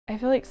I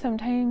feel like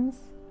sometimes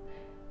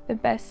the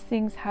best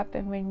things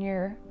happen when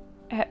you're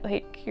at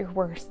like your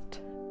worst.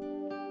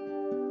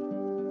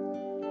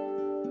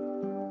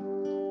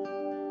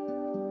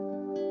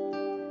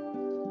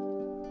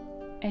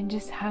 And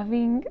just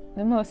having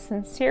the most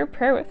sincere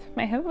prayer with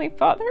my Heavenly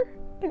Father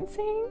and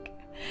saying,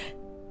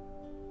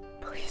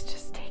 please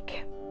just take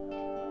him.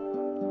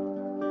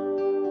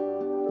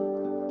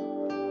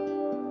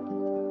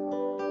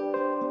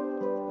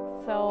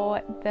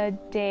 So the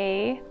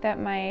day that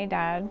my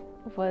dad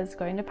was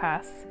going to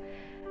pass,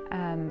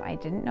 I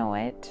didn't know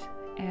it,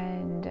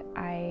 and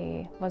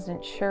I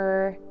wasn't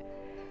sure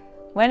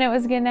when it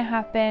was going to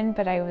happen,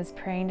 but I was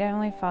praying to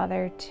Heavenly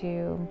Father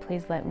to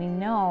please let me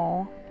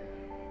know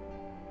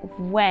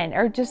when,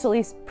 or just at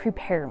least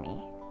prepare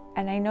me.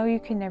 And I know you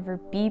can never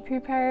be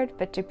prepared,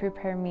 but to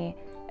prepare me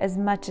as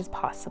much as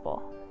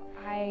possible.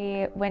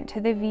 I went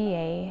to the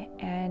VA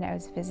and I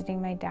was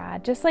visiting my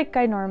dad just like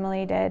I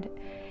normally did,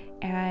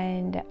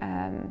 and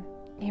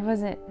he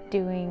wasn't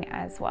doing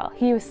as well.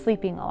 He was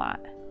sleeping a lot,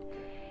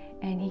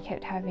 and he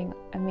kept having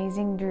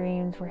amazing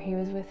dreams where he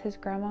was with his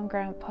grandma and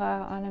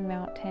grandpa on a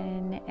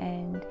mountain,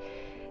 and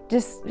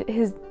just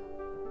his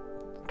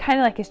kind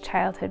of like his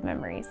childhood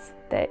memories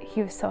that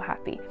he was so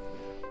happy.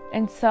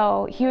 And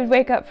so he would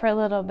wake up for a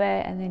little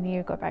bit and then he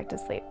would go back to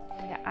sleep.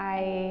 And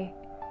I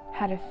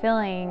had a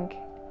feeling,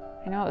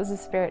 I know it was the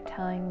Spirit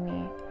telling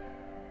me,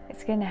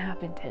 it's gonna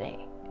happen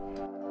today.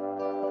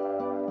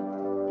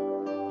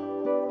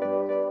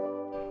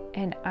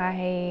 And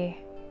I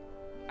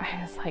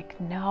was like,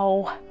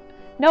 no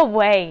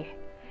way.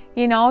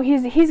 You know,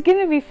 he's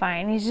gonna be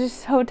fine. He's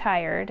just so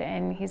tired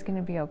and he's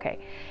gonna be okay.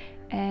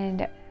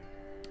 And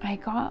I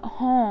got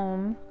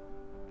home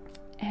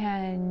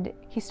and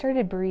he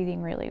started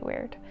breathing really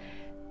weird.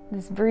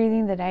 This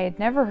breathing that I had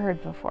never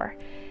heard before.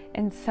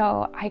 And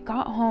so I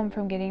got home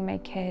from getting my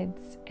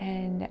kids,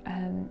 and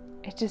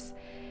it just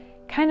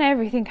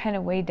everything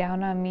weighed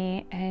down on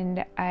me,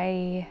 and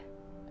I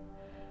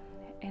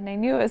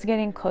knew it was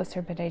getting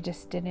closer, but I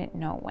just didn't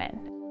know when.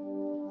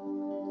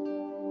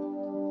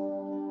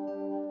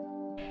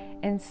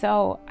 And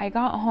so I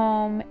got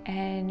home,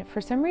 and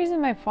for some reason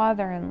my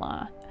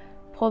father-in-law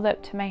pulled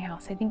up to my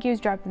house. I think he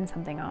was dropping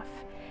something off,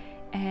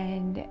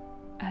 and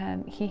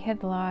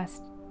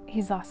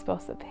he's lost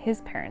both of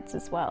his parents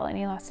as well, and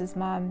he lost his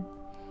mom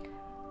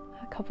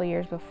a couple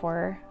years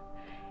before.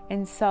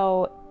 And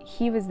so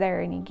he was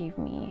there, and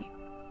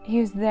he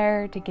was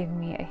there to give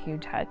me a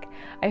huge hug.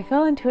 I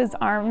fell into his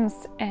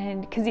arms,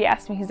 and because he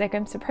asked me, he's like,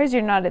 I'm surprised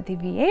you're not at the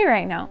VA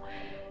right now.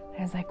 And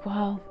I was like,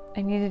 well,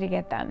 I needed to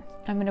get them.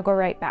 I'm gonna go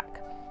right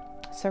back.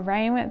 So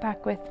Ryan went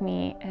back with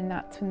me, and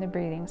that's when the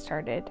breathing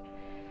started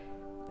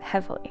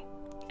heavily.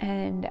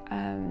 And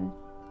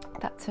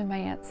that's when my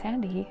Aunt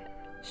Sandy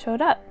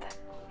showed up,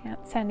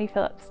 Aunt Sandy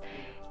Phillips.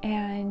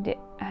 And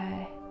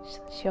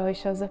she always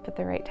shows up at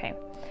the right time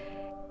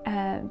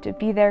to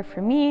be there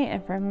for me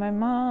and for my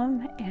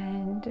mom.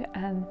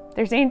 And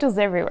there's angels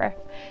everywhere.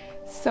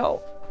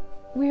 So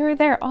we were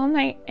there all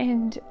night,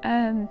 and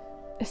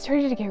it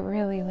started to get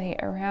really late,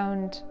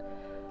 around,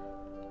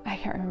 I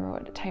can't remember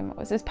what time it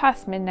was. It was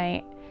past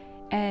midnight,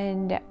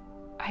 and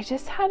I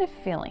just had a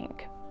feeling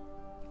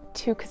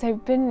too, because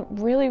I've been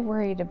really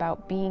worried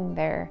about being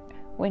there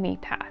when he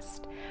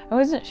passed. I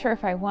wasn't sure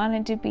if I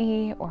wanted to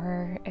be,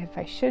 or if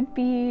I should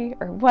be,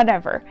 or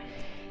whatever.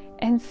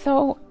 And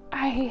so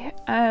I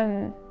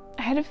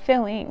had a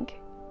feeling,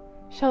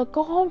 she'll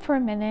go home for a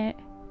minute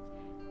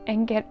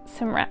and get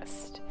some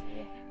rest.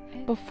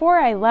 Before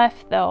I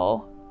left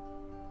though,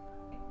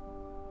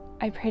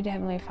 I prayed to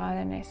Heavenly Father,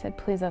 and I said,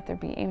 please let there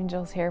be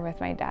angels here with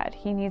my dad.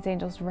 He needs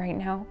angels right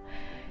now.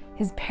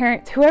 His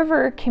parents,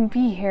 whoever can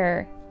be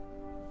here,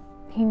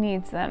 he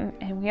needs them,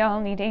 and we all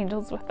need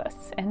angels with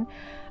us. And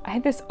I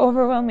had this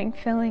overwhelming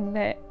feeling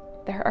that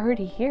they're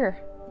already here.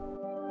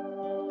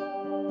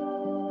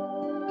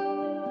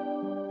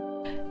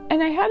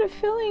 And I had a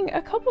feeling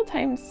a couple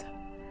times,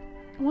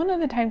 one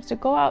of the times, to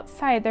go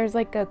outside. There's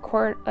like a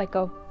court, like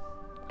a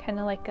kind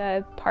of like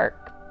a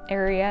park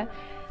area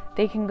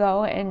they can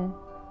go, and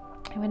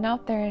I went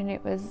out there, and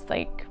it was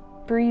like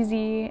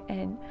breezy,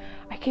 and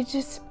I could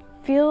just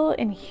feel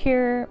and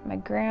hear my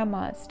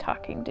grandma's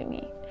talking to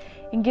me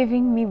and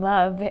giving me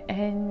love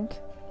and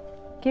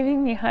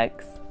giving me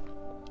hugs.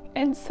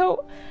 And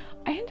so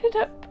I ended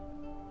up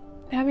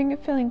having a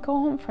feeling, go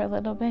home for a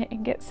little bit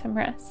and get some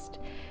rest,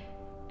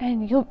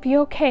 and you'll be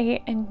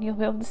okay, and you'll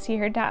be able to see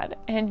your dad,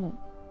 and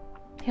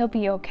he'll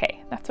be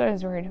okay. That's what I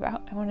was worried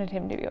about. I wanted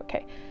him to be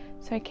okay.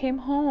 So I came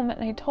home,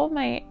 and I told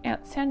my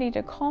Aunt Sandy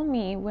to call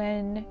me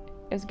when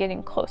it was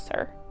getting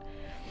closer.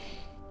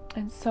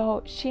 And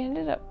so she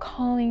ended up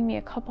calling me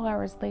a couple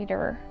hours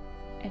later,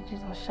 and she's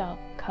like, Shell,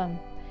 come,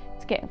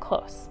 it's getting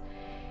close.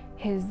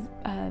 His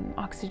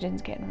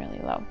oxygen's getting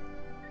really low.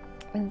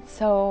 And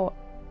so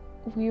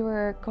we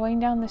were going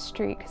down the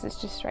street, because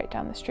it's just right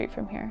down the street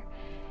from here,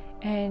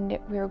 and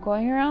we were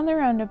going around the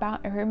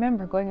roundabout. I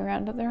remember going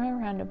around the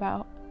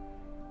roundabout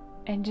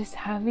and just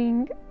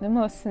having the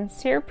most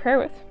sincere prayer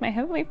with my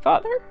Heavenly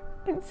Father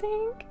and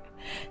saying,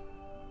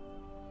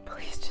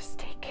 please just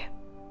take him.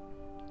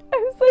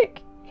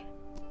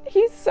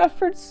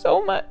 suffered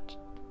so much.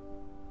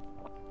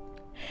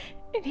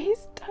 And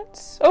he's done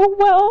so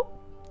well.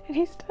 And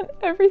he's done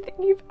everything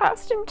you've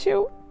asked him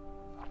to.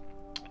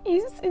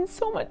 He's in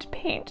so much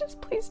pain.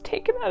 Just please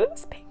take him out of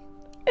this pain.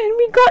 And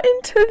we got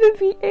into the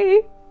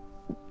VA.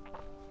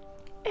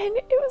 And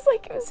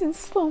it was in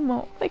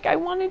slow-mo. Like, I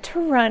wanted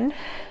to run.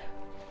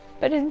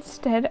 But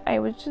instead, I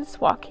was just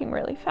walking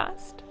really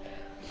fast.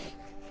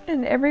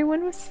 And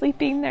everyone was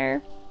sleeping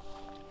there.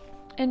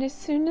 And as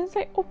soon as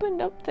I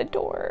opened up the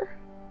door,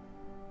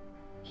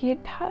 he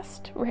had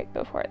passed right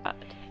before that.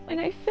 And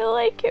I feel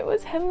like it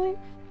was heavenly,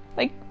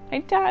 like my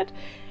dad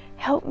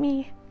helped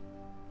me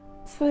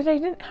so that I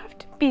didn't have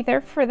to be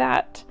there for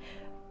that.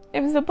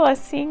 It was a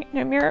blessing and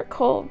a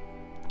miracle.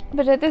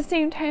 But at the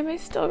same time, I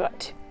still got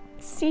to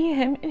see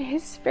him and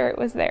his spirit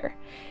was there.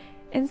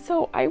 And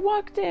so I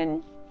walked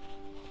in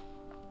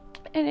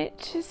and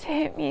it just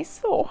hit me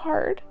so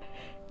hard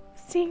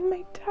seeing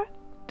my dad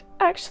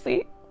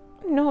actually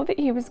know that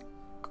he was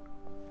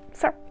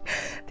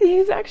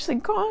actually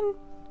gone.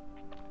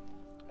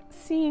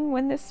 Seeing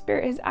when the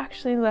spirit has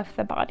actually left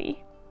the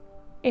body,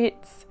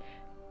 it's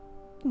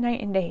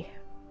night and day.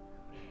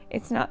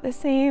 It's not the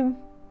same.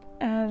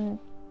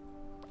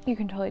 You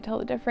can totally tell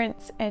the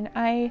difference. And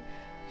I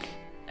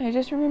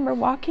just remember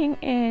walking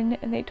in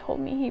and they told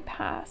me he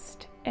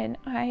passed, and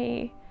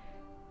I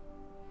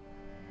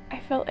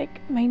felt like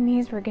my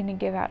knees were gonna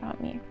give out on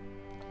me.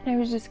 I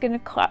was just gonna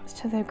collapse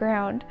to the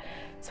ground.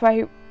 So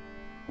I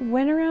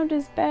went around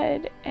his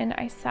bed and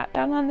I sat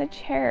down on the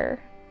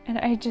chair and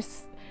I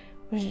just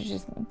was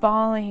just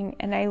bawling,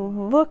 and I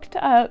looked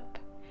up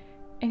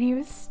and he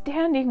was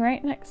standing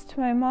right next to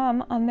my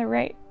mom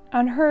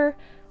on her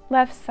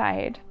left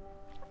side,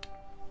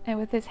 and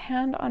with his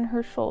hand on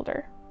her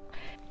shoulder.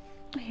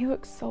 He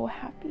looked so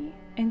happy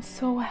and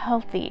so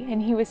healthy,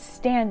 and he was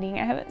standing.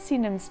 I haven't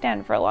seen him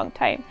stand for a long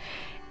time.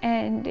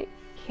 And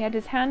he had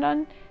his hand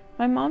on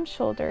my mom's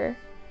shoulder,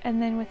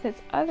 and then with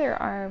his other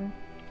arm,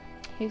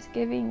 he was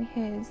giving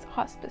his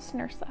hospice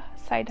nurse a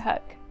side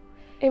hug.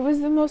 It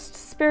was the most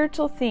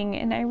spiritual thing,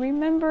 and I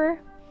remember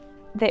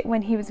that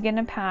when he was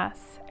gonna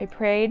pass, I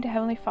prayed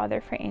Heavenly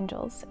Father for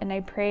angels, and I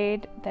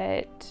prayed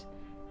that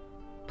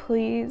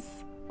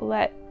please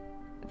let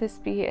this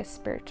be a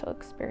spiritual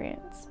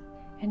experience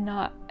and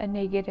not a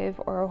negative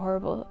or a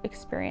horrible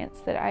experience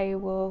that I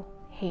will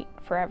hate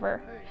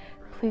forever.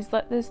 Please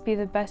let this be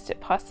the best it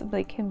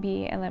possibly can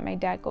be, and let my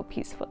dad go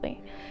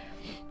peacefully.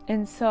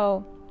 And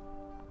so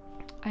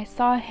I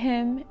saw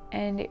him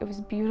and it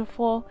was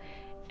beautiful,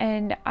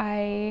 and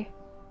I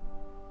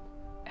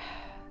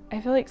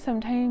feel like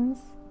sometimes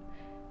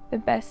the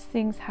best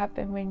things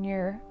happen when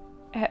you're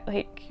at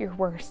like your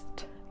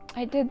worst.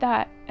 I did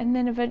that, and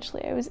then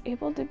eventually I was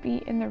able to be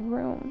in the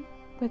room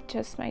with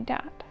just my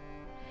dad.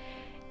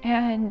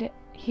 And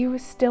he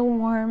was still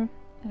warm,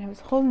 and I was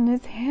holding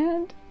his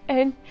hand,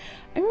 and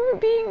I remember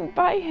being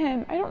by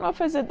him. I don't know if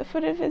I was at the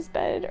foot of his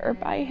bed or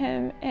by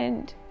him,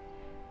 and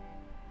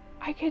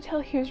I could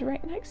tell he was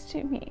right next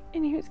to me,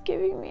 and he was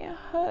giving me a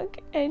hug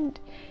and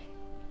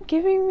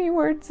giving me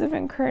words of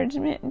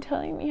encouragement and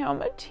telling me how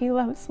much he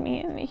loves me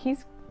and that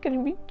he's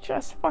gonna be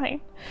just fine,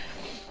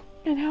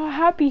 and how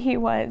happy he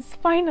was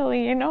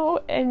finally, you know.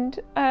 And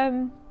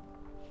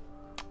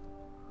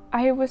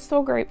I was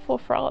so grateful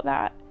for all of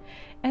that.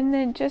 And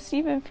then just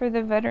even for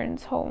the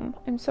veterans home,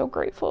 I'm so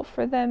grateful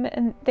for them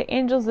and the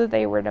angels that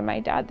they were to my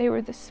dad. They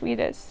were the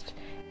sweetest.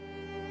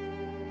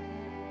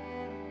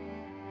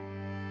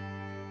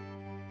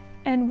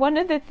 And one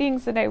of the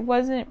things that I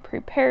wasn't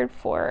prepared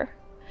for,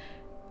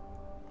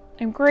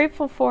 I'm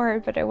grateful for,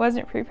 but I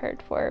wasn't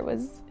prepared for,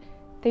 was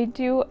they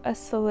do a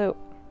salute,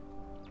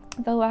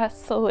 the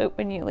last salute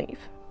when you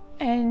leave.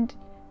 And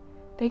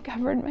they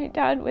covered my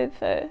dad with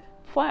a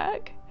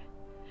flag.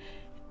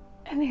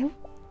 And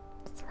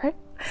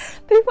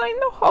they line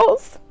the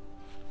halls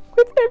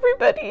with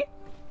everybody.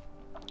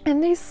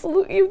 And they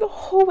salute you the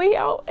whole way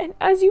out. And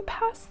as you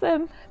pass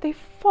them, they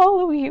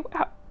follow you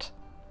out.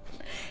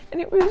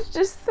 And it was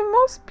just the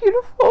most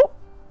beautiful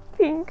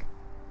thing.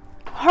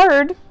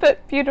 Hard,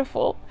 but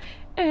beautiful.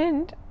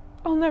 And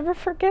I'll never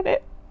forget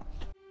it.